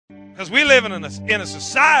Because we live in a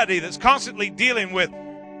society that's constantly dealing with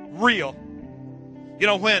real. You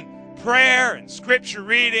know, when prayer and scripture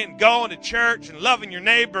reading, going to church and loving your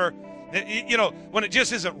neighbor, you know, when it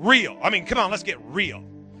just isn't real. I mean, come on, let's get real.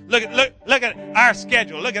 Look at our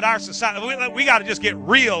schedule. Look at our society. We got to just get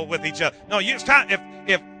real with each other. No, it's time.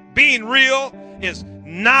 If being real is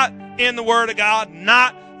not in the Word of God,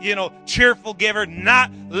 not, you know, cheerful giver,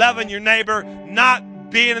 not loving your neighbor, not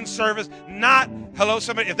being in service, not hello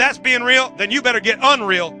somebody. If that's being real, then you better get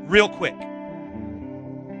unreal real quick.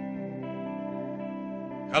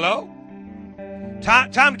 Hello?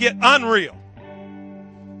 Time to get unreal.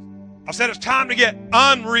 I said it's time to get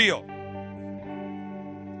unreal.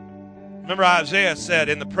 Remember Isaiah said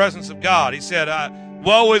in the presence of God, he said,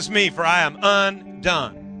 woe is me, for I am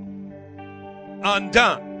undone.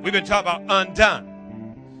 Undone. We've been talking about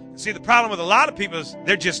undone. See, the problem with a lot of people is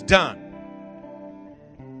they're just done.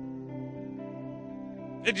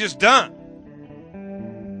 They're just done.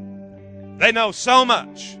 They know so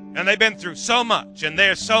much, and they've been through so much, and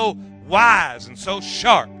they're so wise and so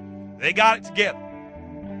sharp. They got it together.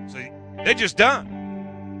 So they're just done.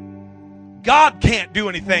 God can't do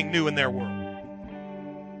anything new in their world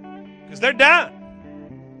because they're done.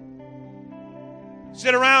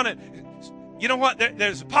 Sit around and, you know what?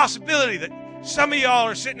 There's a possibility that some of y'all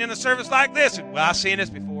are sitting in a service like this and, well, I've seen this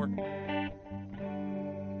before.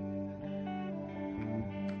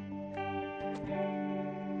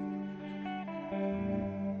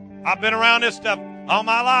 I've been around this stuff all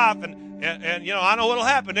my life, and you know, I know what'll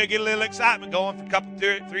happen. They'll get a little excitement going for a couple,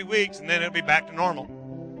 3 weeks, and then it'll be back to normal.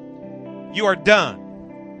 You are done.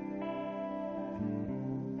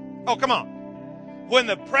 Oh, come on. When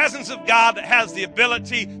the presence of God that has the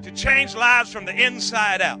ability to change lives from the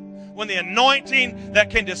inside out, when the anointing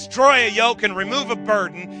that can destroy a yoke and remove a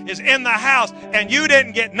burden is in the house and you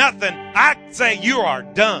didn't get nothing, I say you are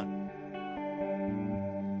done.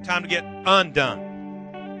 Time to get undone.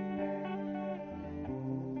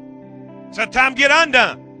 So time to get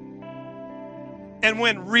undone. And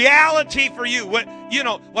when reality for you,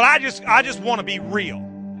 I just want to be real.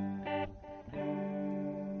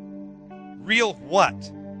 Real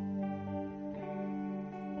what?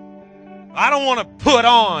 I don't want to put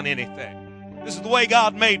on anything. This is the way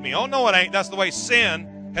God made me. Oh, no, it ain't. That's the way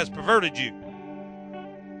sin has perverted you.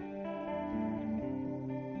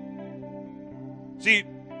 See,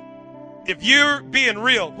 if you're being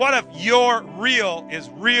real, what if your real is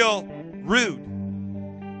real rude?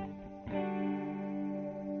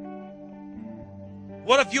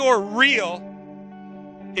 What if your real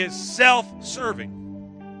is self-serving?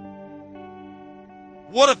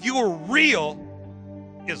 What if your real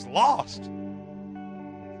is lost?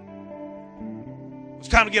 It's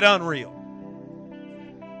time to get unreal.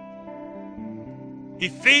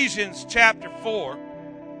 Ephesians chapter 4.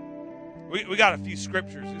 We got a few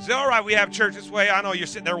scriptures. Is it all right we have church this way? I know you're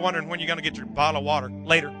sitting there wondering when you're going to get your bottle of water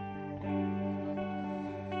later.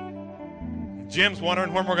 Jim's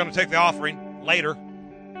wondering when we're going to take the offering later.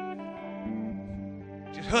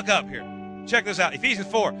 Just hook up here. Check this out. Ephesians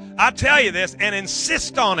 4. I tell you this and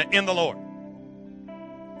insist on it in the Lord.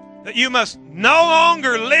 That you must no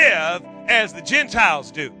longer live as the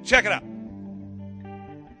Gentiles do. Check it out.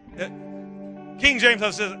 King James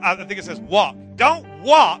says, I think it says walk. Don't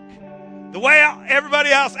walk the way everybody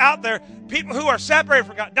else out there, people who are separated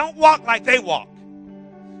from God, don't walk like they walk.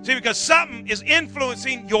 See, because something is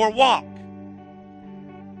influencing your walk.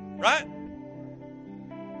 Right?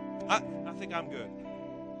 I think I'm good.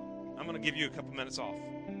 I'm going to give you a couple minutes off.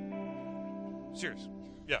 Serious.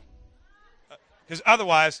 Yeah. Because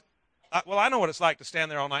otherwise, I know what it's like to stand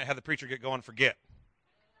there all night and have the preacher get going and forget.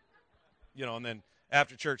 You know, and then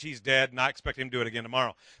after church, he's dead, and I expect him to do it again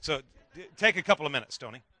tomorrow. So take a couple of minutes,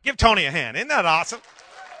 Tony. Give Tony a hand. Isn't that awesome?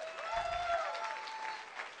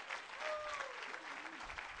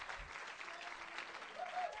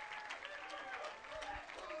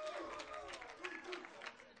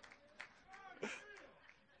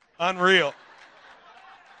 Unreal.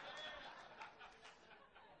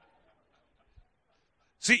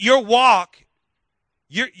 See, your walk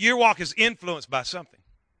is influenced by something.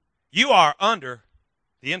 You are under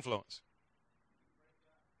the influence.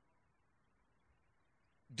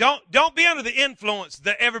 Don't be under the influence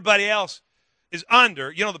that everybody else is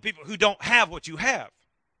under. You know, the people who don't have what you have.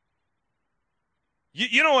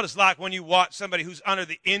 You know what it's like when you watch somebody who's under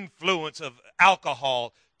the influence of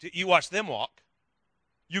alcohol. You watch them walk.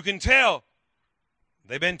 You can tell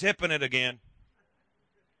they've been tipping it again.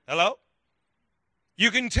 Hello? You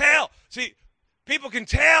can tell. See, people can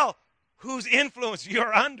tell whose influence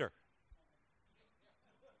you're under.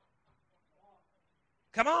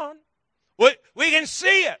 Come on. We can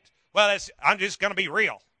see it. Well, I'm just going to be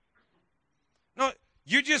real. No,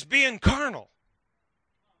 you're just being carnal.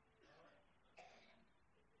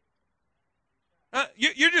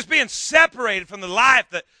 You're just being separated from the life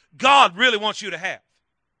that God really wants you to have.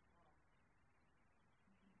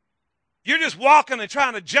 You're just walking and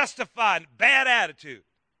trying to justify a bad attitude.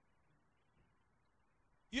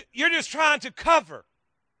 You're just trying to cover.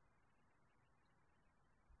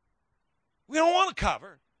 We don't want to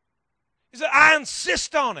cover. He said, I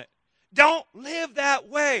insist on it. Don't live that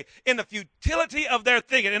way in the futility of their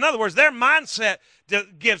thinking. In other words, their mindset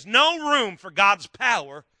gives no room for God's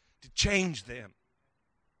power to change them.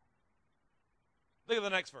 Look at the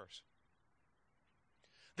next verse.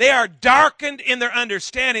 They are darkened in their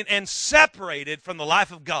understanding and separated from the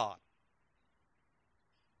life of God.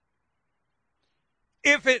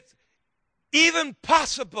 If it's even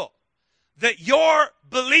possible that your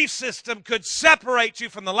belief system could separate you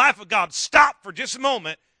from the life of God, stop for just a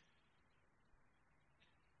moment.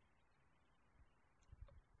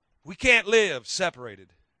 We can't live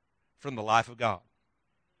separated from the life of God.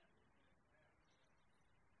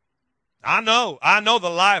 I know the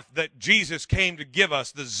life that Jesus came to give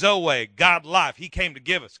us, the Zoe, God life, he came to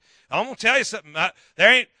give us. I'm going to tell you something.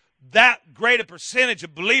 There ain't that great a percentage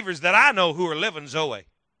of believers that I know who are living Zoe.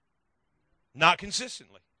 Not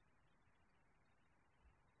consistently.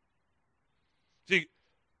 See,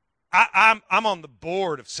 I'm on the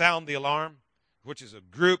board of Sound the Alarm, which is a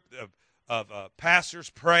group of pastors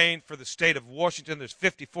praying for the state of Washington. There's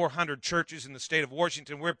 5,400 churches in the state of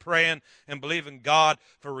Washington. We're praying and believing God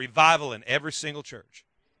for revival in every single church.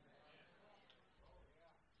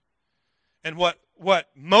 And what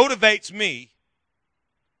motivates me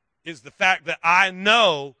is the fact that I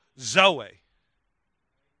know Zoe.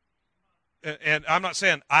 And I'm not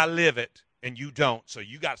saying I live it and you don't, so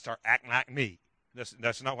you got to start acting like me.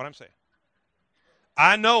 That's not what I'm saying.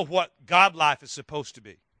 I know what God life is supposed to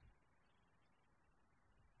be.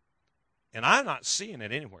 And I'm not seeing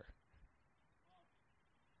it anywhere.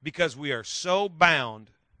 Because we are so bound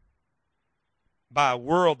by a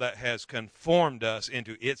world that has conformed us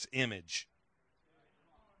into its image.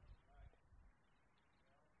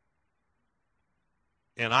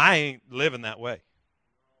 And I ain't living that way.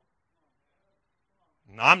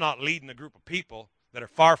 And I'm not leading a group of people that are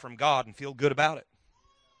far from God and feel good about it.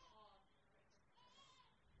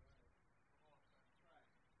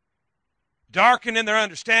 Darkened in their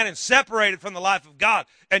understanding, separated from the life of God.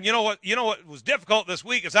 And you know what was difficult this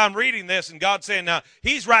week as I'm reading this and God saying, now,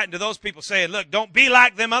 he's writing to those people saying, look, don't be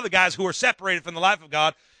like them other guys who are separated from the life of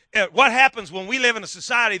God. What happens when we live in a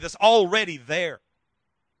society that's already there?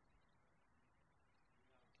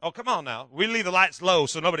 Oh, come on now. We leave the lights low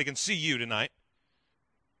so nobody can see you tonight.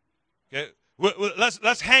 Okay?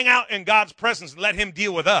 Let's hang out in God's presence and let him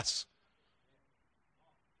deal with us.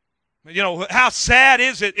 You know, how sad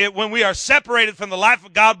is it when we are separated from the life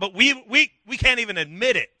of God, but we can't even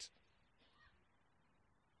admit it.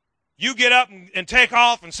 You get up and take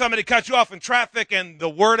off and somebody cuts you off in traffic and the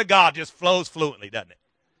word of God just flows fluently, doesn't it?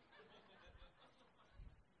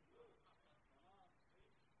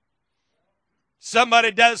 Somebody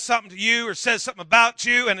does something to you or says something about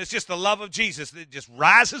you and it's just the love of Jesus that just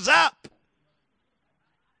rises up.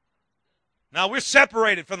 Now we're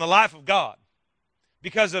separated from the life of God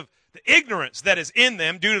because of the ignorance that is in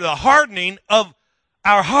them due to the hardening of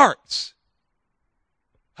our hearts.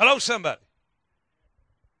 Hello, somebody.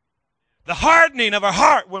 The hardening of our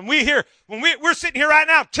heart when we're sitting here right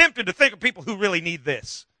now tempted to think of people who really need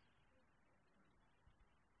this.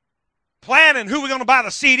 Planning who we're going to buy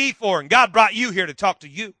the CD for, and God brought you here to talk to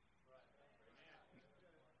you.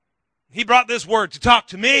 He brought this word to talk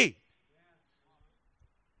to me.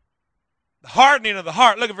 The hardening of the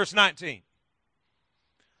heart. Look at verse 19.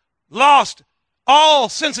 Lost all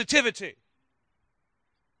sensitivity.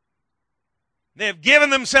 They have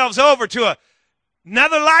given themselves over to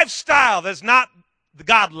another lifestyle that's not the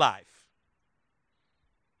God life.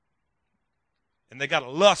 And they got a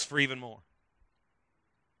lust for even more.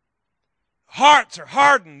 Hearts are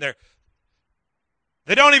hardened.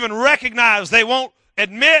 They don't even recognize. They won't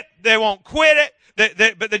admit. They won't quit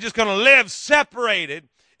it. But they're just going to live separated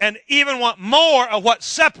and even want more of what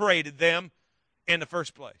separated them in the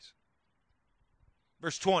first place.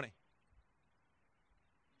 Verse 20.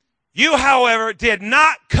 You, however, did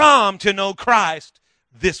not come to know Christ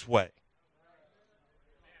this way.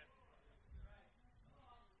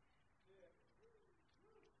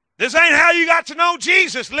 This ain't how you got to know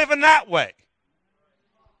Jesus, living that way.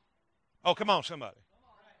 Oh, come on, somebody.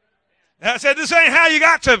 I said, this ain't how you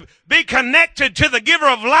got to be connected to the giver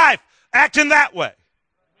of life, acting that way.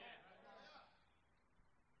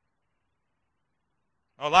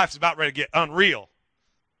 Oh, life's about ready to get unreal.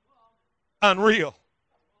 Unreal.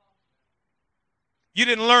 You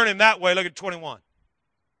didn't learn him that way. Look at 21.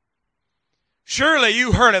 Surely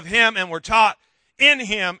you heard of him and were taught in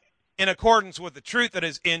him in accordance with the truth that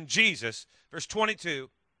is in Jesus. Verse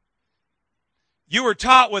 22. You were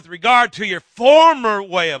taught with regard to your former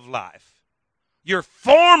way of life. Your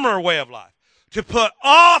former way of life. To put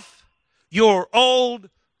off your old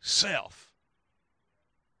self.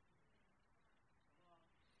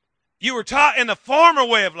 You were taught in the former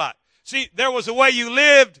way of life. See, there was a way you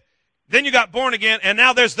lived, then you got born again, and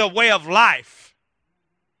now there's the way of life.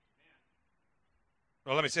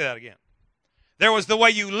 Well, let me say that again. There was the way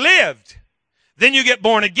you lived, then you get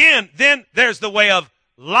born again, then there's the way of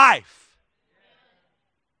life.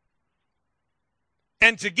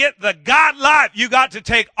 And to get the God life, you got to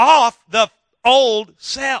take off the old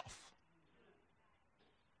self.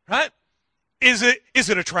 Right? Is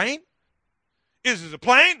it a train? Is it a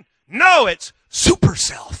plane? No, it's super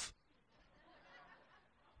self.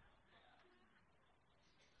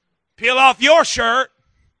 Peel off your shirt,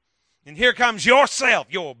 and here comes yourself,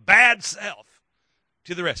 your bad self,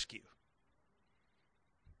 to the rescue.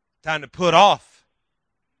 Time to put off.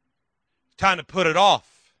 Time to put it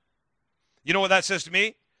off. You know what that says to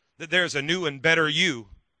me? That there's a new and better you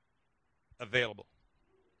available.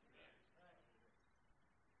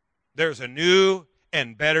 There's a new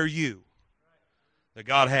and better you that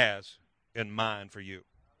God has in mind for you.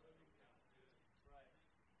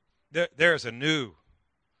 There's a new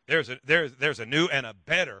and a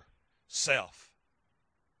better self.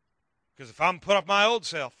 Because if I'm put off my old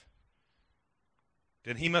self,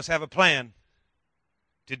 then he must have a plan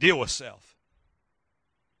to deal with self.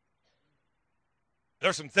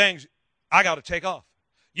 There's some things I got to take off.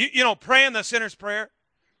 You know, praying the sinner's prayer.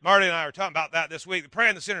 Marty and I were talking about that this week.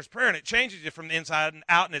 Praying the sinner's prayer, and it changes you from the inside and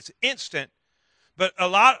out, and it's instant. But a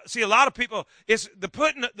lot of people, it's the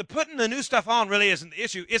putting the new stuff on really isn't the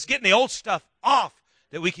issue. It's getting the old stuff off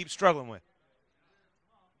that we keep struggling with.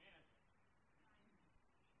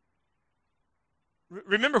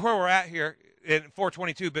 Remember where we're at here in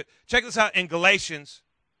 4:22, but check this out in Galatians.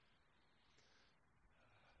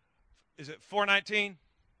 Is it 4:19?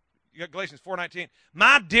 You got Galatians 4:19.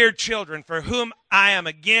 My dear children, for whom I am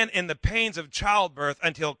again in the pains of childbirth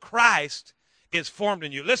until Christ is formed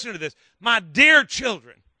in you. Listen to this. My dear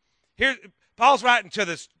children. Here, Paul's writing to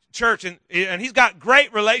this church, and he's got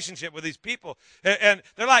great relationship with these people. And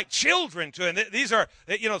they're like children to him. These are,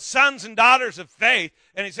 sons and daughters of faith.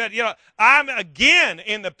 And he said, I'm again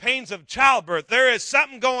in the pains of childbirth. There is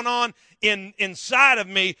something going on inside of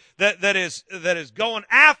me that is going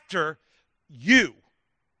after you.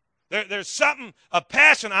 There's something, a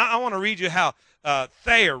passion. I want to read you how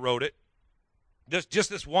Thayer wrote it. Just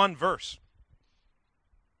this one verse.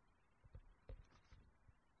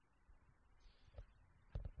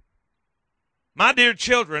 My dear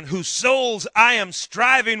children, whose souls I am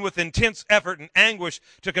striving with intense effort and anguish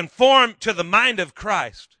to conform to the mind of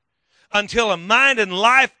Christ, until a mind and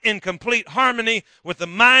life in complete harmony with the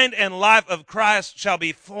mind and life of Christ shall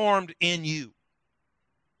be formed in you.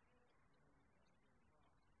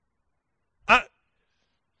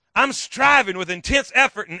 I'm striving with intense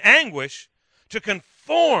effort and anguish to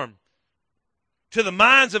conform to the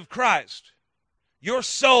minds of Christ. Your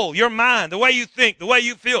soul, your mind, the way you think, the way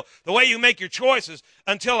you feel, the way you make your choices,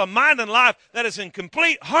 until a mind and life that is in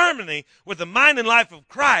complete harmony with the mind and life of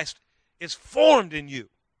Christ is formed in you.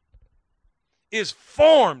 Is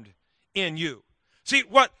formed in you. See,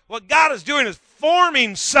 what God is doing is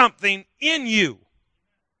forming something in you.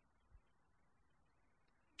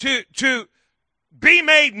 To be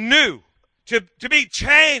made new, to be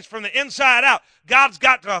changed from the inside out. God's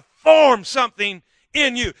got to form something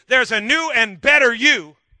in you. There's a new and better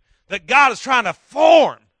you that God is trying to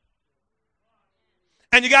form.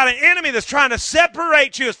 And you got an enemy that's trying to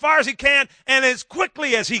separate you as far as he can and as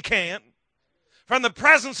quickly as he can from the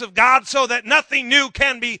presence of God so that nothing new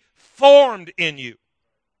can be formed in you.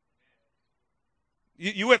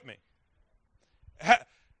 You with me?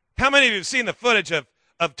 How many of you have seen the footage of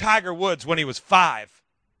Tiger Woods when he was 5?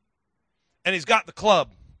 And he's got the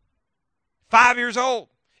club. 5 years old.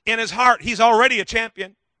 In his heart, he's already a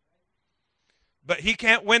champion. But he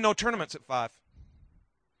can't win no tournaments at 5.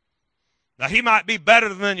 Now, he might be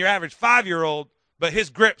better than your average 5-year-old, but his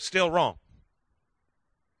grip's still wrong.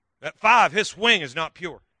 At 5, his swing is not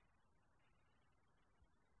pure.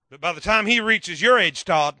 But by the time he reaches your age,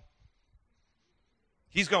 Todd,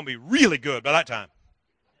 he's going to be really good by that time.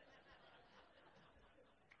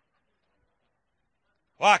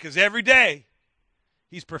 Why? Because every day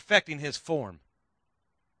he's perfecting his form.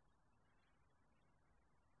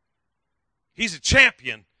 He's a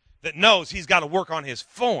champion that knows he's got to work on his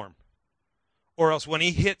form, or else when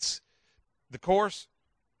he hits the course,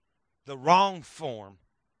 the wrong form,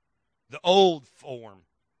 the old form.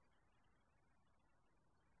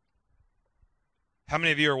 How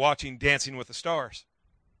many of you are watching Dancing with the Stars?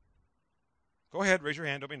 Go ahead, raise your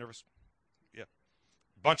hand. Don't be nervous. Yeah,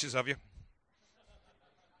 bunches of you.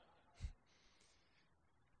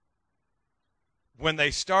 When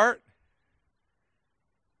they start,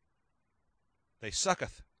 they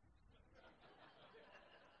sucketh.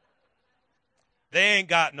 They ain't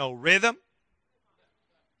got no rhythm.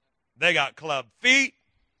 They got club feet.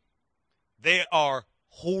 They are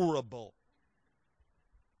horrible.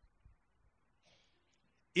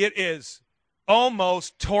 It is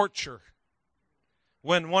almost torture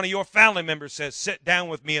when one of your family members says, sit down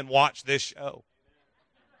with me and watch this show.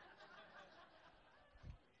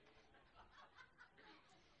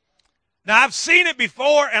 Now, I've seen it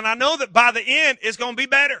before, and I know that by the end, it's going to be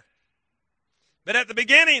better. But at the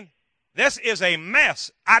beginning, this is a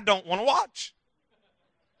mess I don't want to watch.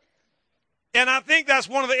 And I think that's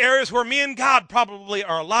one of the areas where me and God probably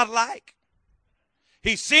are a lot alike.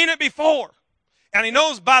 He's seen it before, and he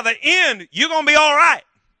knows by the end, you're going to be all right.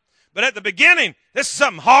 But at the beginning, this is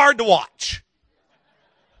something hard to watch.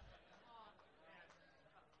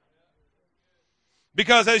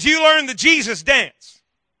 Because as you learn the Jesus dance,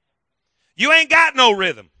 you ain't got no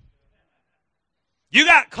rhythm. You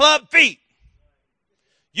got club feet.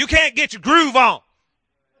 You can't get your groove on.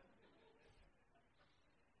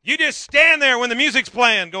 You just stand there when the music's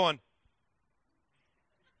playing going.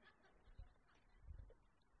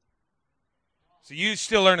 So you're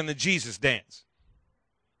still learning the Jesus dance.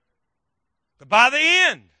 But by the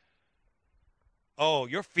end, oh,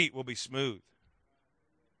 your feet will be smooth.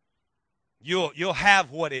 You'll have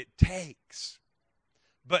what it takes,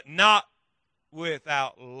 but not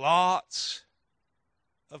without lots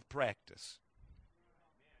of practice.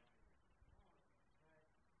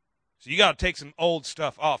 So you got to take some old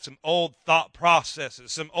stuff off, some old thought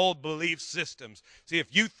processes, some old belief systems. See,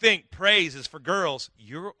 if you think praise is for girls,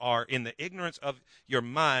 you are in the ignorance of your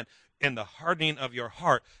mind, and the hardening of your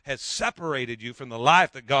heart has separated you from the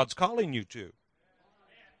life that God's calling you to.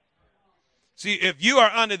 See, if you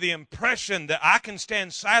are under the impression that I can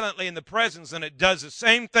stand silently in the presence and it does the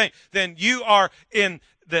same thing, then you are in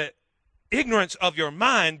the ignorance of your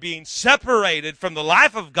mind being separated from the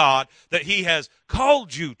life of God that he has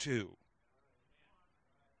called you to.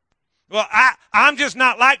 Well, I'm just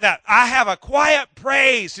not like that. I have a quiet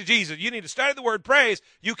praise to Jesus. You need to study the word praise.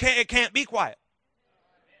 It can't be quiet.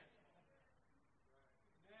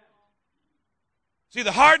 See,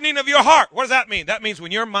 the hardening of your heart, what does that mean? That means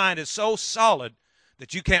when your mind is so solid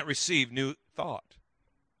that you can't receive new thought.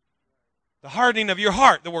 The hardening of your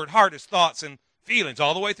heart, the word heart is thoughts and feelings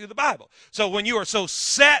all the way through the Bible. So when you are so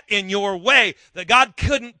set in your way that God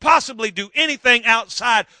couldn't possibly do anything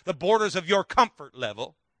outside the borders of your comfort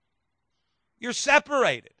level, you're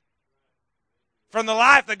separated from the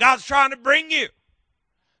life that God's trying to bring you.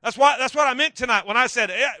 That's what I meant tonight when I said,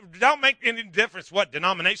 it don't make any difference what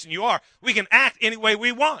denomination you are. We can act any way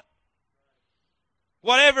we want.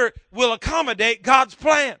 Whatever will accommodate God's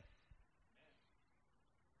plan.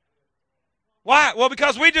 Why? Well,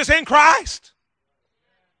 because we're just in Christ.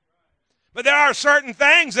 But there are certain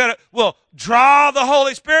things that will draw the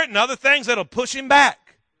Holy Spirit and other things that will push him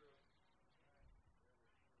back.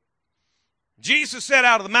 Jesus said,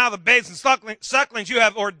 out of the mouth of babes and sucklings, you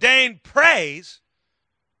have ordained praise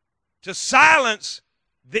to silence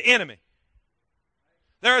the enemy.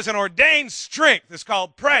 There is an ordained strength that's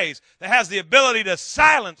called praise that has the ability to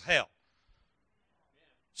silence hell.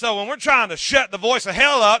 So when we're trying to shut the voice of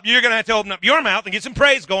hell up, you're going to have to open up your mouth and get some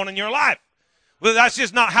praise going in your life. Well, that's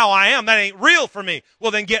just not how I am. That ain't real for me. Well,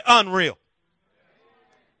 then get unreal.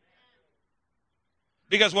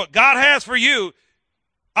 Because what God has for you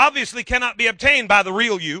obviously cannot be obtained by the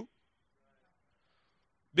real you.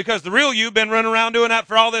 Because the real you been running around doing that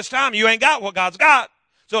for all this time. You ain't got what God's got.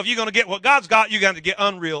 So if you're going to get what God's got, you're going to get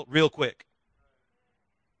unreal real quick.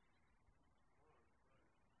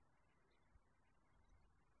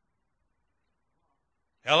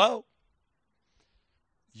 Hello?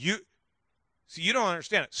 You don't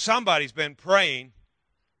understand it. Somebody's been praying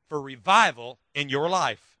for revival in your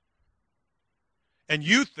life. And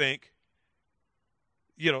you think,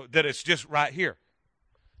 that it's just right here.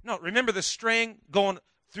 No, remember the string going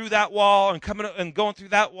through that wall and coming up and going through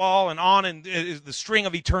that wall and on, and is the string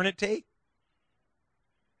of eternity.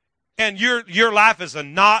 And your life is a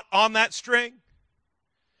knot on that string,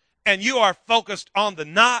 and you are focused on the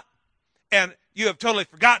knot, and you have totally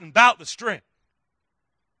forgotten about the string.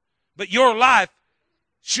 But your life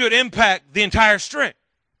should impact the entire string.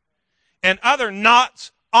 And other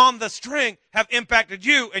knots on the string have impacted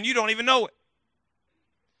you, and you don't even know it.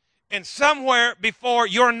 And somewhere before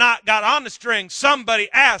your knot got on the string, somebody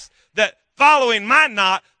asked that following my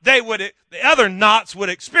knot, the other knots would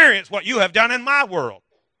experience what you have done in my world.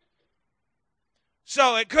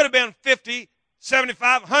 So it could have been 50,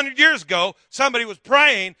 75, 100 years ago, somebody was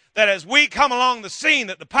praying that as we come along the scene,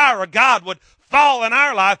 that the power of God would fall in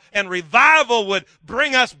our life and revival would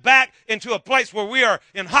bring us back into a place where we are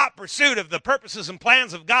in hot pursuit of the purposes and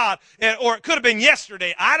plans of God. Or it could have been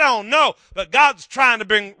yesterday. I don't know. But God's trying to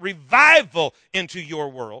bring revival into your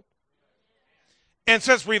world. And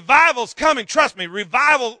since revival's coming, trust me,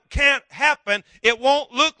 revival can't happen. It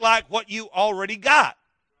won't look like what you already got.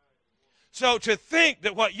 So to think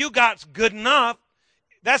that what you got's good enough,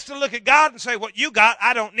 that's to look at God and say, what you got,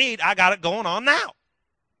 I don't need. I got it going on now.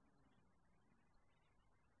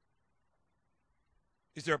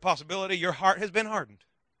 Is there a possibility your heart has been hardened?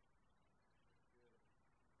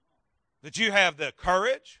 That you have the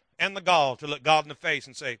courage and the gall to look God in the face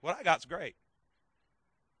and say, what I got's great.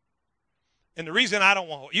 And the reason I don't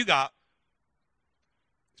want what you got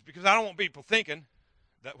is because I don't want people thinking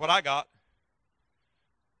that what I got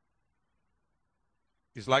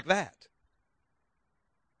is like that.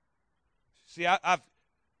 See, I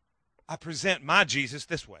present my Jesus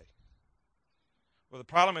this way. Well, the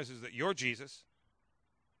problem is that your Jesus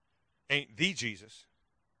ain't the Jesus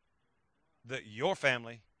that your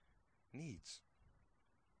family needs.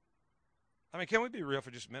 I mean, can we be real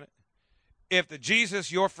for just a minute? If the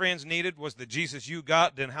Jesus your friends needed was the Jesus you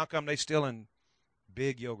got, then how come they still in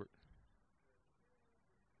big yogurt?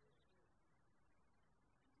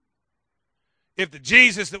 If the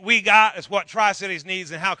Jesus that we got is what Tri-Cities needs,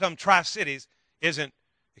 then how come Tri-Cities isn't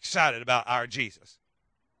excited about our Jesus?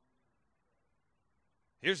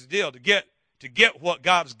 Here's the deal. To get what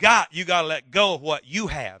God's got, you got to let go of what you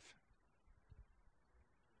have.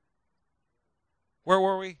 Where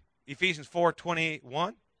were we? Ephesians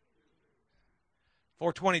 4:21.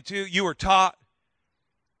 4:22. You were taught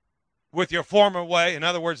with your former way. In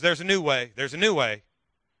other words, there's a new way. There's a new way.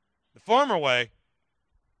 The former way.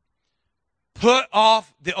 Put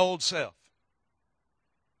off the old self.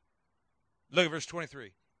 Look at verse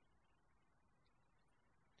 23.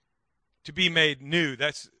 To be made new.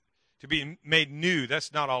 That's to be made new.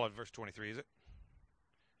 That's not all of verse 23, is it?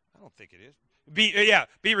 I don't think it is.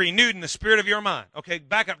 Be renewed in the spirit of your mind. Okay,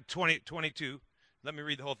 back up to 22. Let me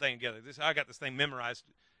read the whole thing together. I got this thing memorized,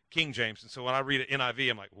 King James, and so when I read it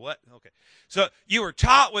NIV, I'm like, what? Okay. So you were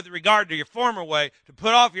taught with regard to your former way to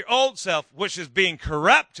put off your old self, which is being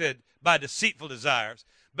corrupted by deceitful desires,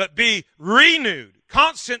 but be renewed,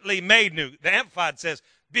 constantly made new. The Amplified says,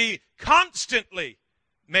 be constantly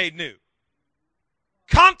made new.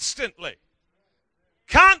 Constantly.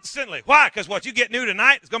 Constantly. Why? Because what you get new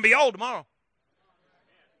tonight is going to be old tomorrow.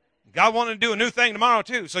 God wanted to do a new thing tomorrow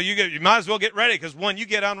too, so you might as well get ready, because when you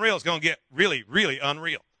get unreal, it's going to get really, really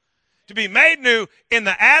unreal. To be made new in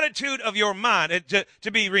the attitude of your mind,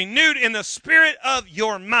 to be renewed in the spirit of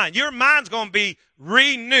your mind. Your mind's going to be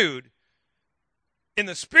renewed in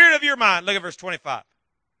the spirit of your mind. Look at verse 25.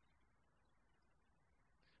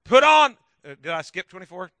 Put on, did I skip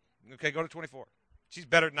 24? Okay, go to 24. She's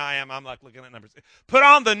better than I am. I'm like looking at numbers. Put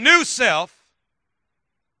on the new self.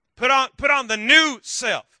 Put on the new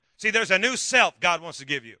self. See, there's a new self God wants to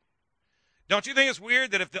give you. Don't you think it's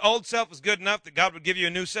weird that if the old self is good enough that God would give you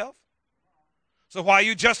a new self? So why are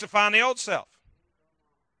you justifying the old self?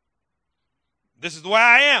 This is the way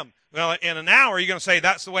I am. Well, in an hour, you're going to say,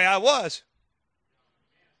 that's the way I was.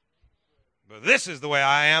 But this is the way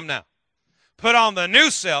I am now. Put on the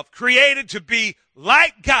new self, created to be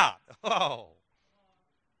like God. Oh.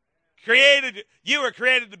 You were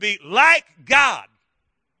created to be like God.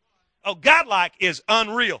 Oh, godlike is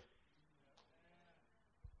unreal.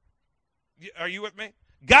 Are you with me?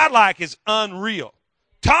 Godlike is unreal.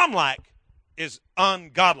 Thom-like is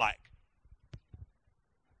ungodlike.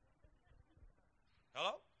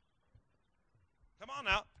 Hello? Come on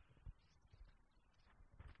now.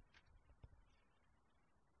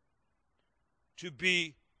 To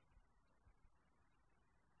be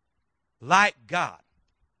like God.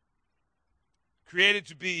 Created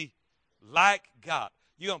to be like God.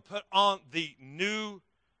 You're going to put on the new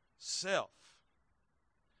self.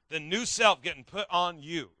 The new self getting put on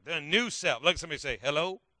you. The new self. Look at somebody say,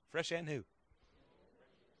 hello, fresh and new.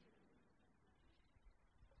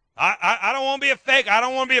 I don't want to be a fake. I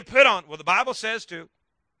don't want to be a put on. Well, the Bible says to.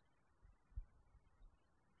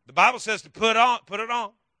 The Bible says to put it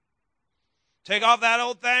on. Take off that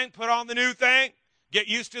old thing, put on the new thing. Get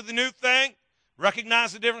used to the new thing.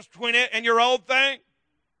 Recognize the difference between it and your old thing.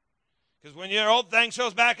 Because when your old thing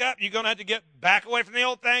shows back up, you're going to have to get back away from the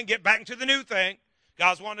old thing, get back into the new thing.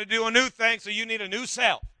 God's wanting to do a new thing, so you need a new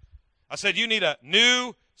self. I said you need a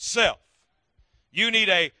new self. You need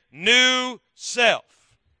a new self.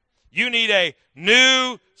 You need a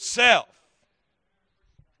new self.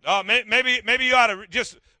 Oh, maybe you ought to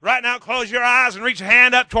just right now close your eyes and reach a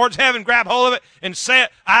hand up towards heaven, grab hold of it, and say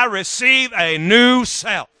it. I receive a new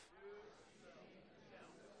self.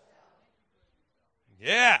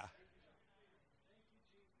 Yeah.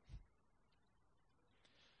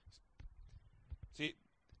 See,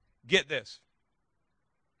 get this.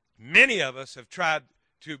 Many of us have tried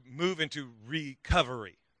to move into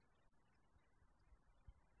recovery.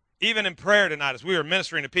 Even in prayer tonight, as we were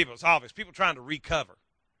ministering to people, it's obvious, people trying to recover.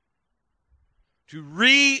 To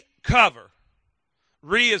recover.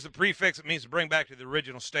 Re is the prefix that means to bring back to the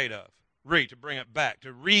original state of. To bring it back.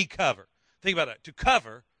 To recover. Think about that. To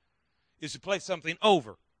cover is to place something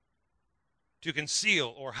over. To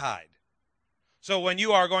conceal or hide. So when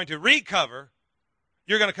you are going to recover,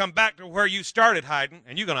 you're going to come back to where you started hiding,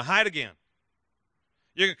 and you're going to hide again.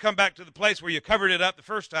 You're going to come back to the place where you covered it up the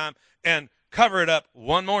first time and cover it up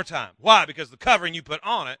one more time. Why? Because the covering you put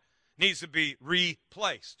on it needs to be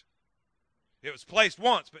replaced. It was placed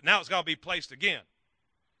once, but now it's got to be placed again.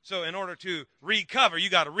 So in order to recover, you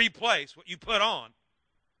got to replace what you put on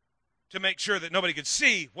to make sure that nobody could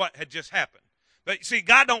see what had just happened. But see,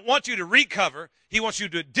 God don't want you to recover. He wants you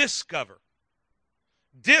to discover.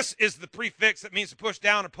 Dis is the prefix that means to push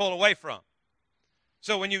down or pull away from.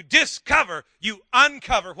 So when you discover, you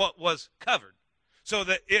uncover what was covered so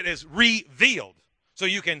that it is revealed, so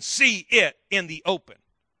you can see it in the open.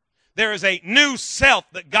 There is a new self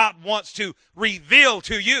that God wants to reveal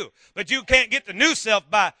to you, but you can't get the new self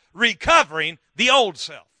by recovering the old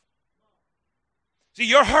self. See,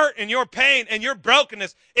 your hurt and your pain and your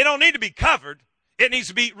brokenness, it don't need to be covered. It needs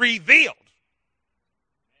to be revealed.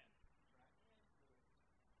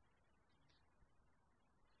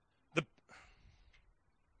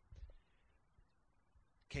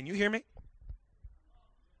 Can you hear me?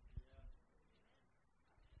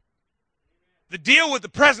 The deal with the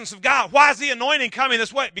presence of God. Why is the anointing coming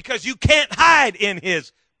this way? Because you can't hide in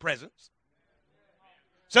his presence.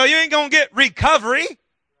 So you ain't going to get recovery.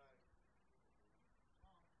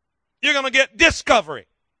 You're going to get discovery.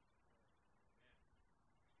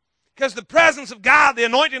 Because the presence of God, the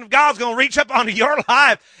anointing of God is going to reach up onto your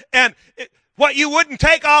life. And what you wouldn't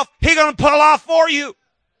take off, he's going to pull off for you.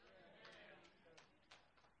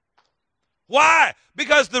 Why?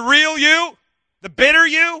 Because the real you, the bitter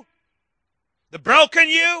you, the broken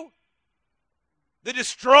you, the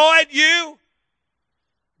destroyed you,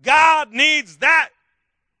 God needs that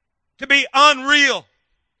to be unreal.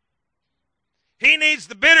 He needs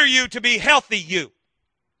the bitter you to be healthy you.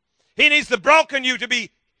 He needs the broken you to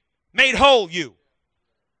be made whole you.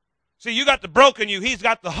 See, you got the broken you, he's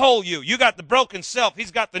got the whole you. You got the broken self,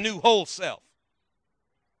 he's got the new whole self.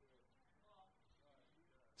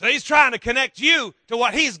 So he's trying to connect you to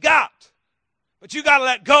what he's got. But you got to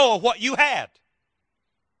let go of what you had.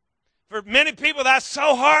 For many people, that's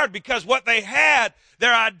so hard because what they had,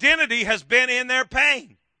 their identity has been in their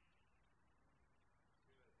pain.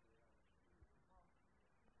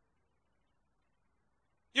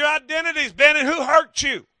 Your identity's been in who hurt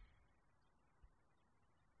you.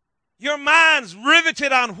 Your mind's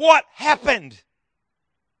riveted on what happened.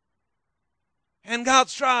 And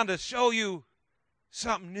God's trying to show you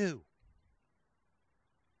something new.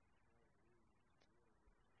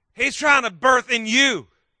 He's trying to birth in you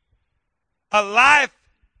a life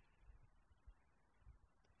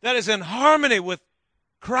that is in harmony with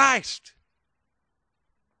Christ.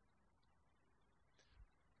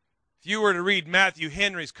 If you were to read Matthew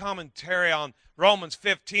Henry's commentary on Romans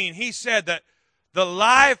 15, he said that the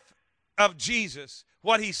life of Jesus,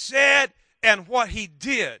 what he said and what he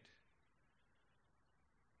did,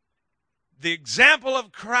 the example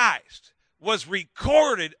of Christ was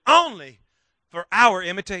recorded only for our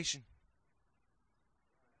imitation.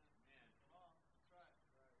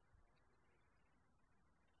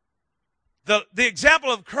 The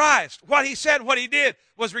example of Christ, what he said, what he did,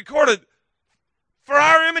 was recorded for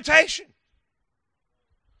our imitation.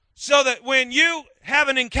 So that when you have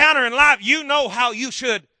an encounter in life, you know how you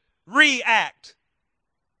should react.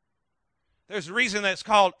 There's a reason that's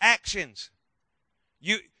called actions.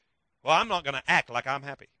 Well, I'm not going to act like I'm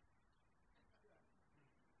happy.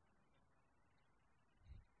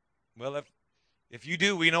 Well, if you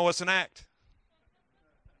do, we know it's an act.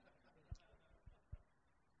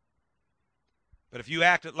 But if you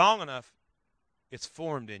act it long enough, it's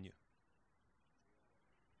formed in you.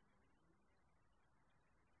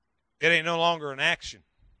 It ain't no longer an action.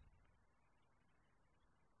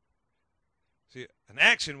 See, an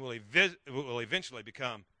action will eventually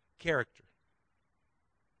become character.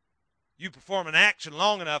 You perform an action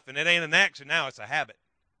long enough, and it ain't an action now, it's a habit.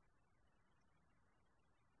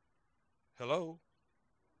 Hello?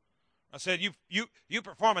 I said you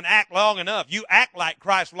perform an act long enough, you act like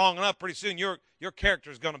Christ long enough, pretty soon your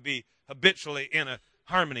character is going to be habitually in a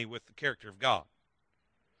harmony with the character of God.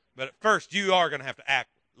 But at first, you are going to have to act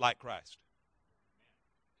like Christ.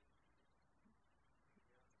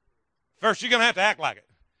 First, you're going to have to act like it.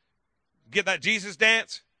 Get that Jesus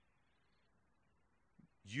dance?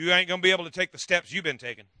 You ain't going to be able to take the steps you've been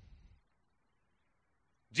taking.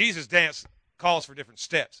 Jesus dance calls for different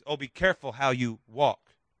steps. Oh, be careful how you walk.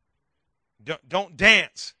 Don't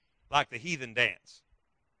dance like the heathen dance.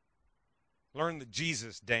 Learn the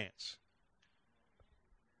Jesus dance.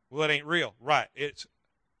 Well, it ain't real. Right. It's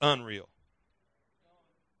unreal.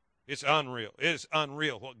 It's unreal. It is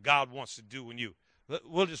unreal what God wants to do in you.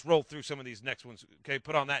 We'll just roll through some of these next ones. Okay,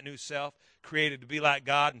 put on that new self, created to be like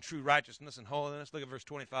God in true righteousness and holiness. Look at verse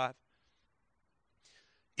 25.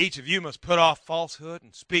 Each of you must put off falsehood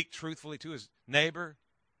and speak truthfully to his neighbor.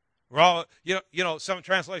 We're all, you know, some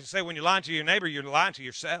translations say when you're lying to your neighbor, you're lying to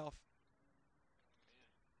yourself.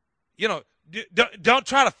 You know, don't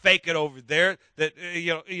try to fake it over there, that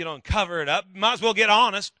and cover it up. Might as well get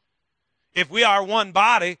honest. If we are one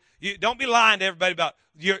body, don't be lying to everybody about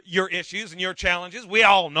your issues and your challenges. We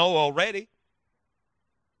all know already.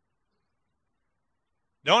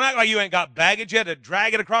 Don't act like you ain't got baggage. You had to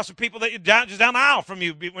drag it across the people that just down the aisle from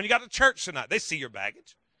you when you got to church tonight. They see your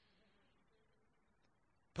baggage.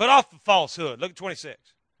 Put off the falsehood. Look at 26.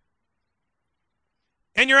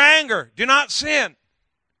 In your anger, do not sin.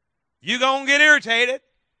 You're going to get irritated.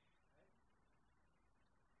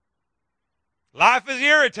 Life is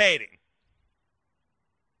irritating.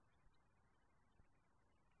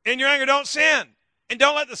 In your anger, don't sin. And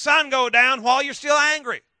don't let the sun go down while you're still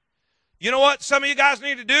angry. You know what some of you guys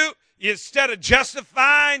need to do? Instead of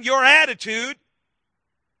justifying your attitude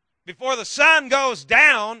before the sun goes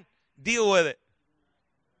down, deal with it.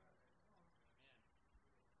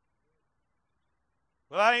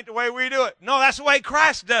 Well, that ain't the way we do it. No, that's the way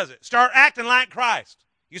Christ does it. Start acting like Christ.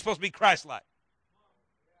 You're supposed to be Christ-like.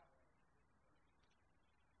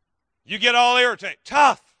 You get all irritated.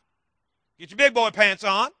 Tough. Get your big boy pants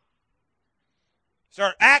on.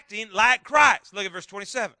 Start acting like Christ. Look at verse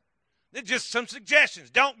 27. They're just some suggestions.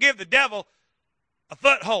 Don't give the devil a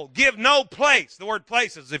foothold. Give no place. The word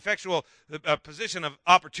place is the effectual position of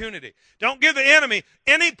opportunity. Don't give the enemy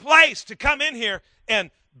any place to come in here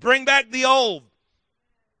and bring back the old.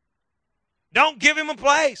 Don't give him a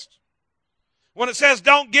place. When it says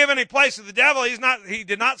don't give any place to the devil, he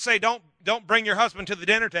did not say don't bring your husband to the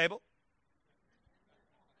dinner table.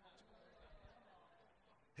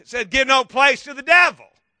 It said give no place to the devil.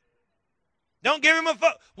 Don't give him a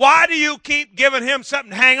foot. Why do you keep giving him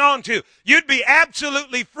something to hang on to? You'd be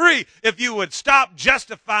absolutely free if you would stop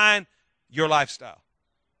justifying your lifestyle.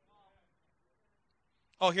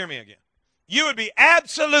 Oh, hear me again. You would be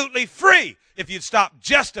absolutely free if you'd stop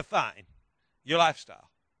justifying your lifestyle.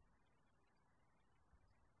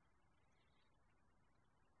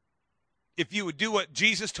 If you would do what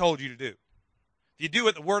Jesus told you to do. If you do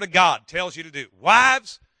what the Word of God tells you to do.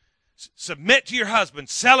 Wives, submit to your husband.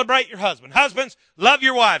 Celebrate your husband. Husbands, love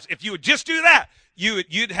your wives. If you would just do that,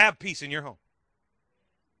 you'd have peace in your home.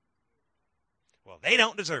 Well, they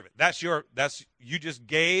don't deserve it. You just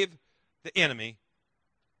gave the enemy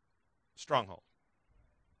a stronghold.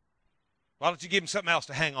 Why don't you give him something else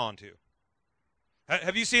to hang on to?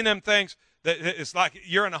 Have you seen them things that it's like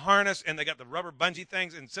you're in a harness and they got the rubber bungee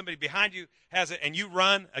things and somebody behind you has it and you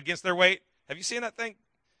run against their weight? Have you seen that thing?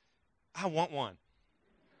 I want one.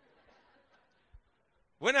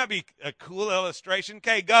 Wouldn't that be a cool illustration?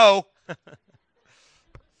 Okay, go.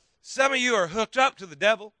 Some of you are hooked up to the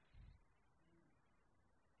devil.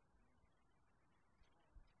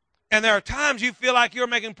 And there are times you feel like you're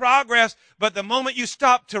making progress, but the moment you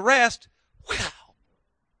stop to rest, wow.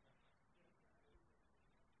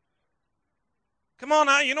 Come on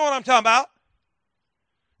now, you know what I'm talking about.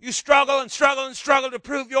 You struggle and struggle and struggle to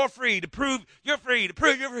prove you're free, to prove you're free, to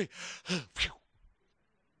prove you're free.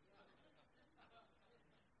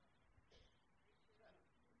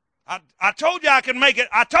 I told you I could make it.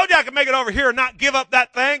 I told you I could make it over here and not give up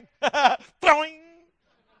that thing.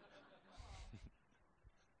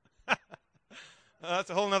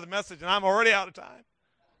 That's a whole nother message, and I'm already out of time.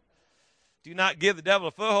 Do not give the devil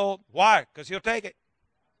a foothold. Why? Because he'll take it.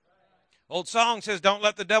 Old song says, don't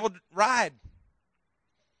let the devil ride.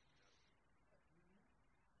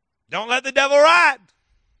 Don't let the devil ride.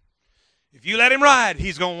 If you let him ride,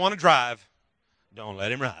 he's going to want to drive. Don't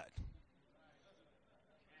let him ride.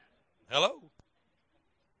 Hello?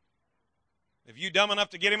 If you're dumb enough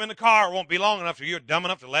to get him in the car, it won't be long enough till you're dumb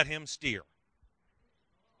enough to let him steer.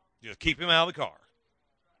 Just keep him out of the car.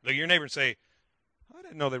 Look at your neighbor and say, I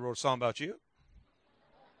didn't know they wrote a song about you.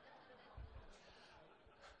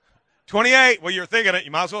 28. Well, you're thinking it.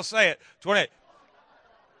 You might as well say it. 28.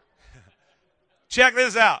 Check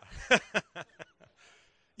this out.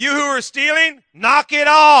 You who are stealing, knock it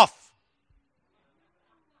off.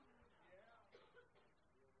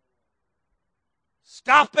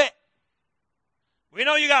 Stop it. We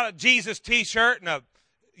know you got a Jesus t-shirt and a,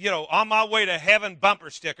 on my way to heaven bumper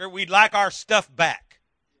sticker. We'd like our stuff back.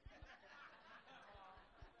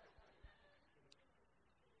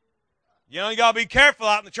 You got to be careful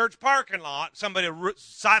out in the church parking lot. Somebody will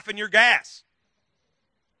siphon your gas.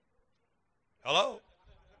 Hello?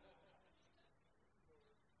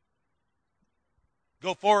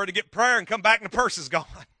 Go forward to get prayer and come back and the purse is gone.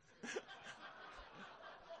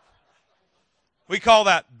 We call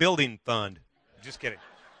that building fund. Just kidding.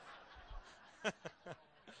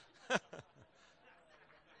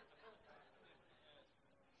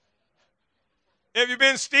 If you've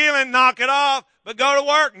been stealing, knock it off, but go to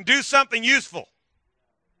work and do something useful.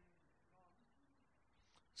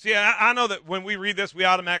 See, I know that when we read this, we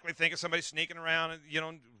automatically think of somebody sneaking around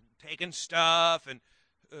and, taking stuff. And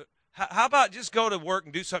how about just go to work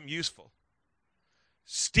and do something useful?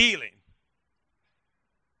 Stealing,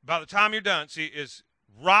 by the time you're done, is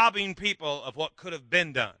robbing people of what could have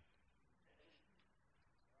been done.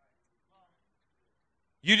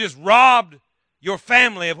 You just robbed your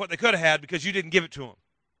family of what they could have had because you didn't give it to them.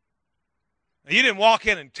 Now, you didn't walk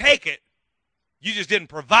in and take it. You just didn't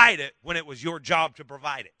provide it when it was your job to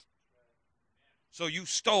provide it. So you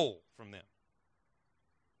stole from them.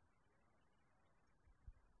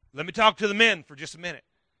 Let me talk to the men for just a minute.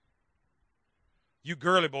 You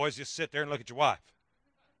girly boys just sit there and look at your wife.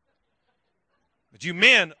 But you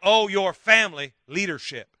men owe your family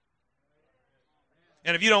leadership.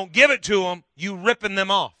 And if you don't give it to them, you ripping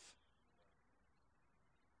them off.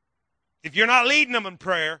 If you're not leading them in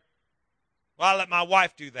prayer, well, I'll let my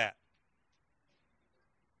wife do that.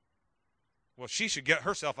 Well, she should get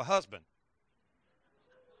herself a husband.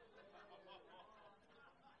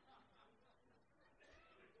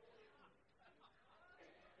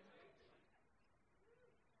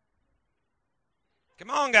 Come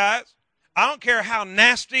on, guys. I don't care how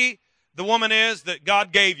nasty the woman is that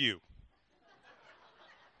God gave you.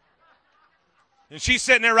 And she's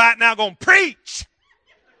sitting there right now going, preach.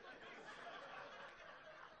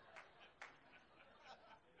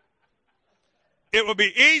 It will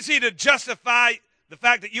be easy to justify the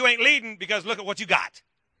fact that you ain't leading because look at what you got.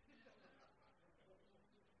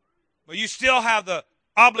 But you still have the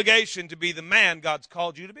obligation to be the man God's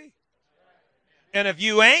called you to be. And if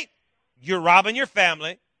you ain't, you're robbing your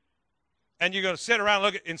family, and you're going to sit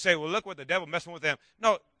around and say, well, look what the devil messing with them.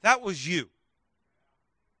 No, that was you.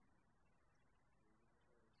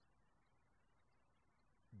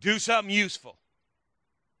 Do something useful.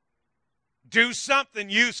 Do something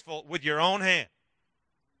useful with your own hand.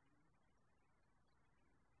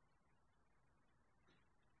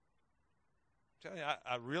 I'm telling you,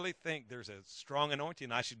 I really think there's a strong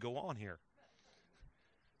anointing. I should go on here.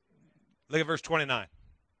 Look at verse 29.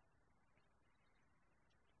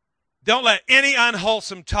 Don't let any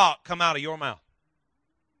unwholesome talk come out of your mouth.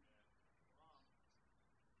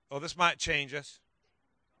 Oh, this might change us.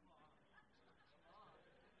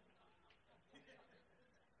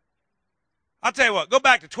 I'll tell you what, go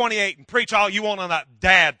back to 28 and preach all you want on that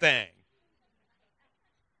dad thing.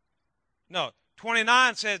 No,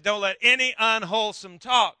 29 says, don't let any unwholesome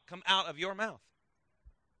talk come out of your mouth.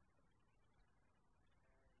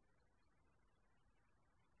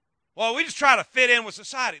 Well, we just try to fit in with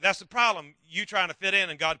society. That's the problem. You trying to fit in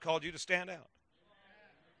and God called you to stand out.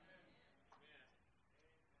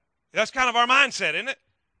 That's kind of our mindset, isn't it?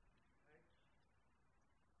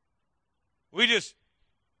 We just,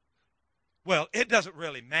 well, it doesn't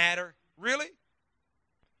really matter. Really?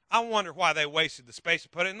 I wonder why they wasted the space to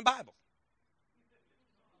put it in the Bible.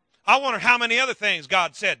 I wonder how many other things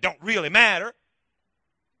God said don't really matter.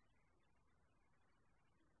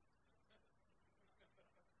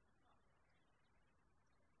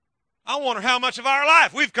 I wonder how much of our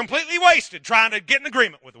life we've completely wasted trying to get in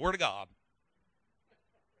agreement with the Word of God.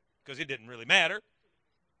 Because it didn't really matter.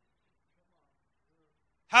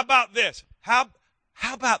 How about this? How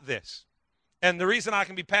about this? And the reason I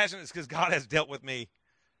can be passionate is because God has dealt with me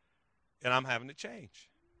and I'm having to change.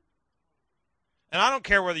 And I don't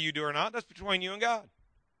care whether you do or not. That's between you and God.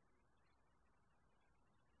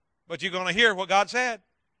 But you're going to hear what God said.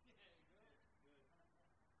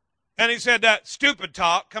 And he said that stupid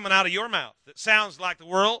talk coming out of your mouth that sounds like the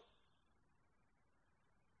world.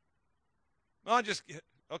 Well,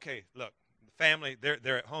 okay, look, the family,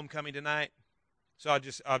 they're at homecoming tonight. So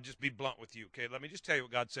I'll just be blunt with you, okay? Let me just tell you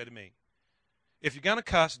what God said to me. If you're going to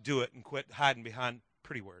cuss, do it and quit hiding behind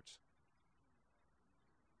pretty words.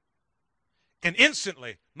 And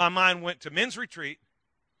instantly, my mind went to men's retreat.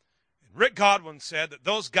 And Rick Godwin said that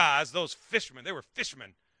those guys, those fishermen, they were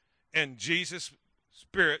fishermen. And Jesus'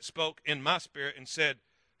 Spirit spoke in my spirit and said,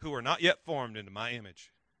 who are not yet formed into my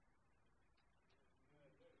image.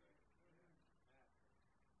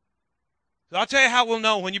 So I'll tell you how we'll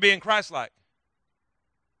know when you're being Christ-like.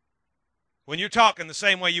 When you're talking the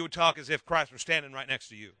same way you would talk as if Christ were standing right next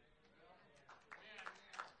to you.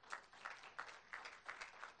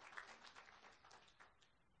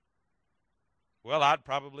 Well, I'd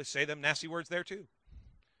probably say them nasty words there too.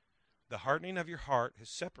 The hardening of your heart has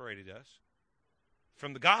separated us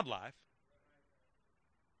from the God life.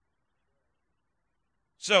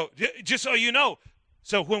 So, just so you know,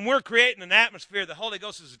 so when we're creating an atmosphere the Holy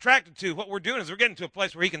Ghost is attracted to, what we're doing is we're getting to a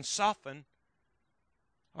place where He can soften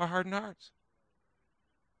our hardened hearts.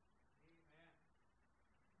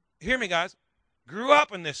 Hear me, guys. Grew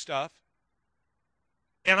up in this stuff,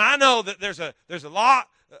 and I know that there's a lot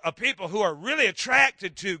of people who are really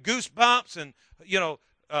attracted to goosebumps and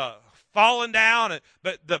falling down.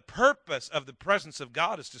 But the purpose of the presence of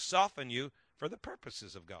God is to soften you for the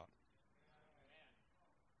purposes of God.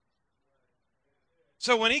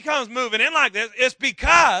 So when He comes moving in like this, it's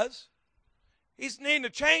because He's needing to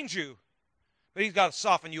change you, but He's got to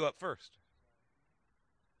soften you up first.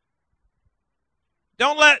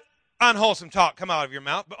 Don't let unwholesome talk come out of your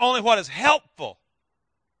mouth, but only what is helpful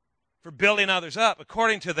for building others up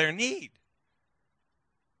according to their need.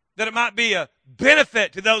 That it might be a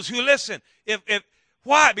benefit to those who listen.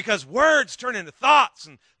 Why? Because words turn into thoughts,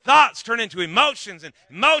 and thoughts turn into emotions, and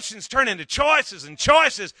emotions turn into choices, and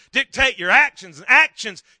choices dictate your actions, and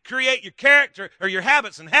actions create your character or your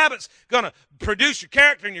habits, and habits going to produce your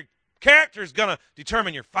character, and your character is going to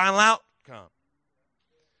determine your final outcome.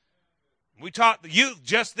 We taught the youth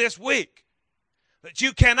just this week that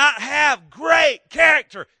you cannot have great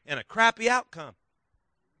character and a crappy outcome.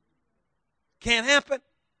 Can't happen.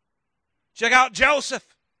 Check out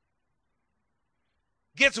Joseph.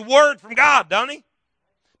 Gets a word from God, don't he?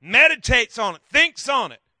 Meditates on it, thinks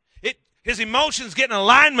on it. His emotions get in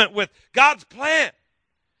alignment with God's plan.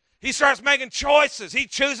 He starts making choices. He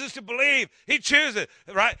chooses to believe. He chooses,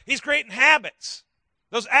 right? He's creating habits.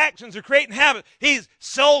 Those actions are creating habits. He's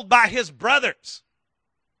sold by his brothers.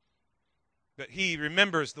 But he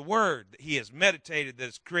remembers the word that he has meditated, that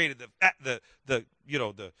has created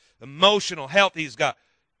the emotional health he's got.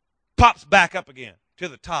 Pops back up again to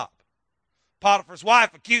the top. Potiphar's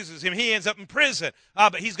wife accuses him. He ends up in prison.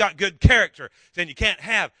 But he's got good character. Then you can't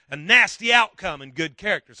have a nasty outcome in good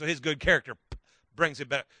character. So his good character brings him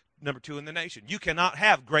back. Number 2 in the nation. You cannot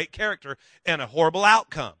have great character and a horrible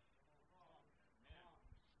outcome.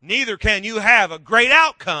 Neither can you have a great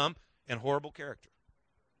outcome and horrible character.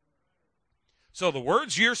 So the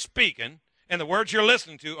words you're speaking and the words you're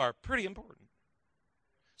listening to are pretty important.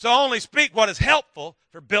 So only speak what is helpful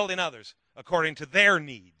for building others according to their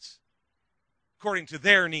needs. According to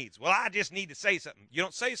their needs. Well, I just need to say something. You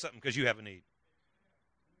don't say something because you have a need.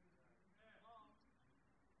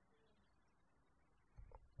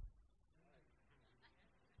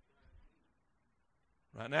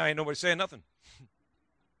 Right now, ain't nobody saying nothing.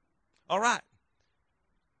 All right.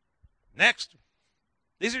 Next.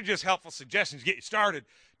 These are just helpful suggestions to get you started.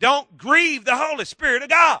 Don't grieve the Holy Spirit of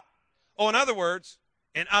God. Oh, in other words,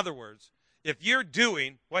 if you're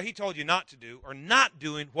doing what He told you not to do or not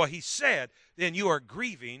doing what He said, then you are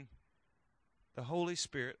grieving the Holy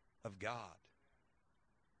Spirit of God.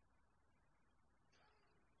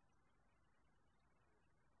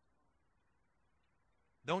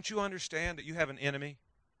 Don't you understand that you have an enemy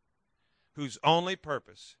whose only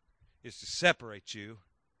purpose is to separate you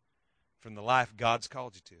from the life God's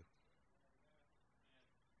called you to?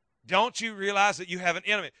 Don't you realize that you have an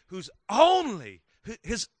enemy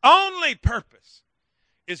his only purpose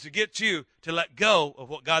is to get you to let go of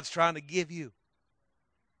what God's trying to give you?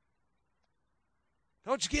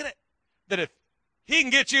 Don't you get it? That if He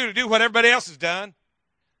can get you to do what everybody else has done,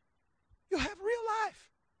 you'll have real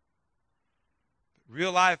life.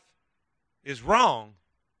 Real life is wrong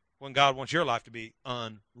when God wants your life to be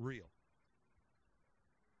unreal.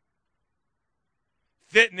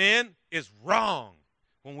 Fitting in is wrong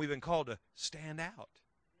when we've been called to stand out.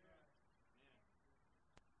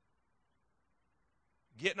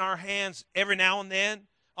 Getting our hands every now and then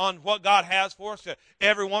on what God has for us, to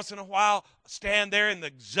every once in a while stand there in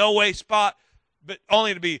the Zoe spot, but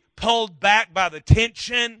only to be pulled back by the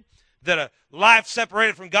tension that a life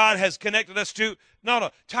separated from God has connected us to. No,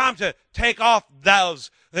 time to take off those,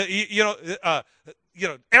 everything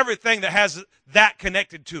that has that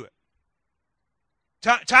connected to it.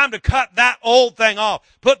 Time to cut that old thing off.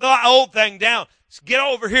 Put the old thing down. Get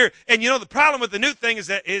over here. And the problem with the new thing is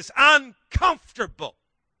that it's uncomfortable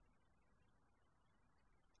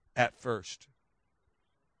at first.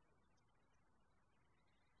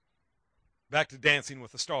 Back to Dancing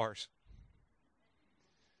with the Stars.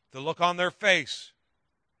 The look on their face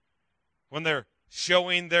when they're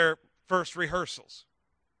showing their first rehearsals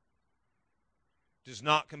does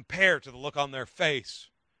not compare to the look on their face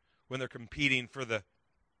when they're competing for the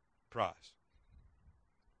prize.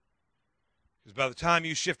 Because by the time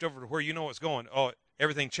you shift over to where you know what's going,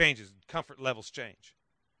 everything changes. Comfort levels change.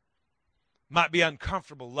 Might be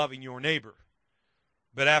uncomfortable loving your neighbor,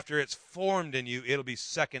 but after it's formed in you, it'll be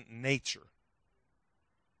second nature.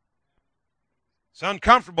 It's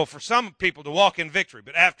uncomfortable for some people to walk in victory,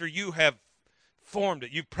 but after you have formed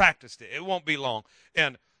it, you've practiced it, it won't be long,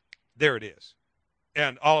 and there it is.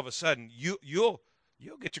 And all of a sudden, you'll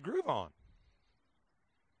get your groove on.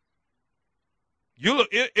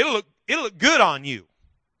 It'll look good on you.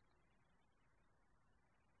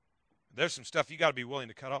 There's some stuff you got to be willing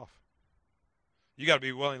to cut off. You got to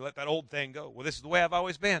be willing to let that old thing go. Well, this is the way I've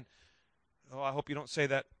always been. Oh, I hope you don't say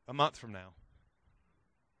that a month from now.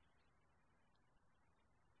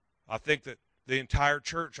 I think that the entire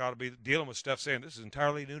church ought to be dealing with stuff saying, this is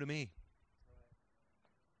entirely new to me.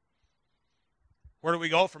 Where do we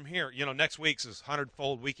go from here? Next week's is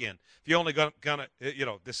 100-fold weekend. If you're only going to,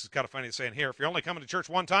 this is kind of funny to say in here, if you're only coming to church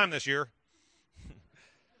one time this year,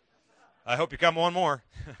 I hope you come one more.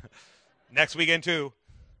 Next weekend too.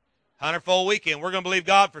 100-fold weekend. We're going to believe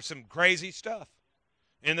God for some crazy stuff.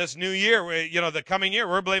 In this new year, the coming year,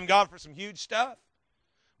 we're believing God for some huge stuff.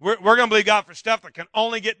 We're going to believe God for stuff that can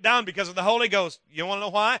only get done because of the Holy Ghost. You want to know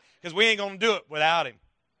why? Because we ain't going to do it without Him.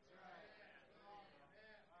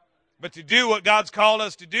 But to do what God's called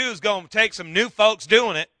us to do is going to take some new folks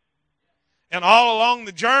doing it. And all along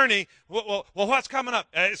the journey, well, what's coming up?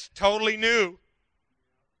 It's totally new.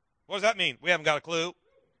 What does that mean? We haven't got a clue.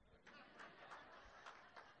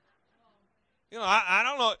 I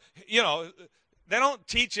don't know. They don't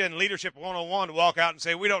teach in Leadership 101 to walk out and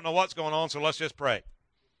say, we don't know what's going on, so let's just pray.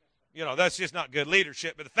 That's just not good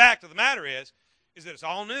leadership. But the fact of the matter is that it's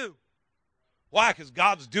all new. Why? Because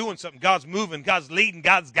God's doing something. God's moving. God's leading.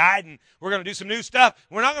 God's guiding. We're going to do some new stuff.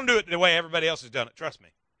 We're not going to do it the way everybody else has done it. Trust me.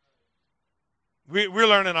 We're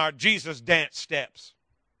learning our Jesus dance steps.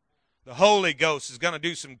 The Holy Ghost is going to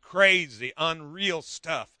do some crazy, unreal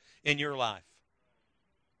stuff in your life.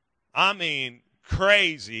 I mean,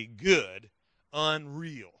 crazy, good,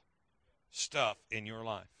 unreal stuff in your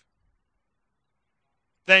life.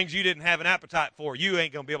 Things you didn't have an appetite for, you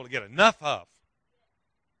ain't going to be able to get enough of.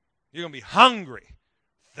 You're going to be hungry,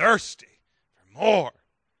 thirsty for more.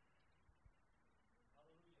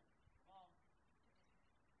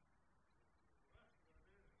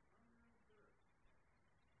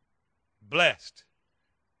 Blessed.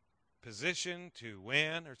 Positioned to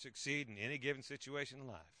win or succeed in any given situation in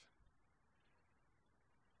life.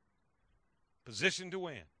 Positioned to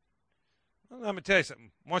win. Well, let me tell you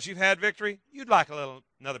something. Once you've had victory, you'd like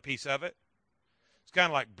another piece of it. It's kind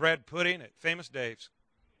of like bread pudding at Famous Dave's.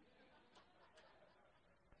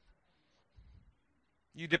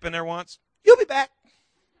 You dip in there once, you'll be back.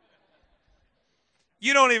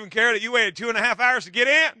 You don't even care that you waited 2.5 hours to get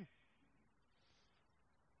in.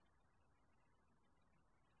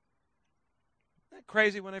 Isn't that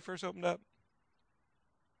crazy when they first opened up?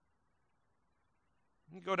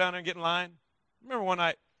 You go down there and get in line. Remember one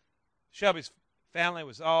night, Shelby's family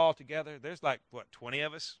was all together. There's 20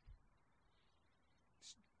 of us.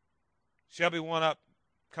 Shelby went up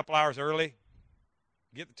a couple hours early,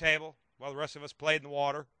 get the table, while the rest of us played in the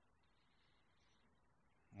water.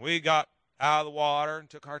 We got out of the water and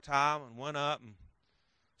took our time and went up and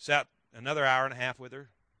sat another hour and a half with her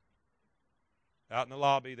out in the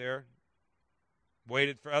lobby there.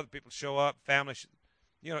 Waited for other people to show up. Family,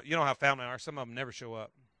 you know how family are. Some of them never show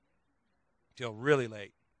up till really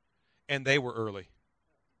late. And they were early.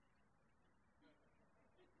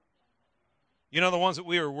 You know the ones that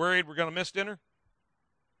we were worried were going to miss dinner?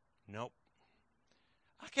 Nope.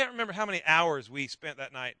 I can't remember how many hours we spent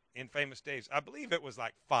that night in Famous Dave's. I believe it was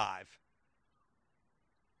 5.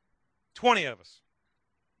 20 of us.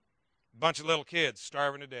 A bunch of little kids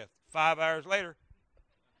starving to death. 5 hours later,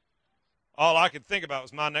 all I could think about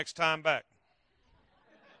was my next time back.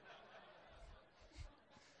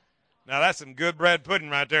 Now that's some good bread pudding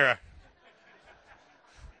right there.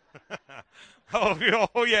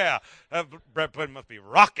 Oh yeah, that bread pudding must be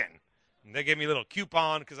rocking. And they gave me a little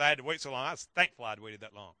coupon because I had to wait so long. I was thankful I'd waited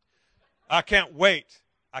that long. I can't wait.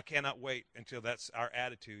 I cannot wait until that's our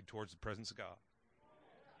attitude towards the presence of God.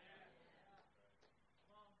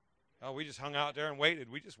 Oh, we just hung out there and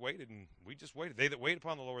waited. We just waited and we just waited. They that wait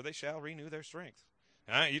upon the Lord, they shall renew their strength.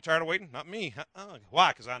 You tired of waiting? Not me.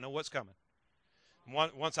 Why? Because I know what's coming.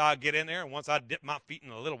 Once I get in there and once I dip my feet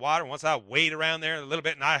in a little water, once I wade around there a little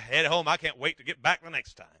bit and I head home, I can't wait to get back the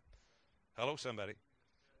next time. Hello, somebody.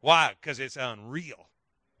 Why? Because it's unreal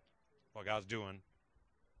what God's doing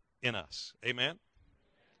in us. Amen?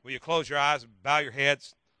 Will you close your eyes and bow your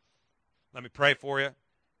heads? Let me pray for you.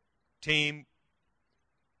 Team,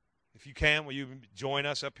 if you can, will you join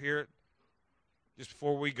us up here? Just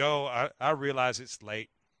before we go, I realize it's late.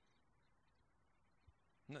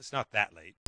 It's not that late.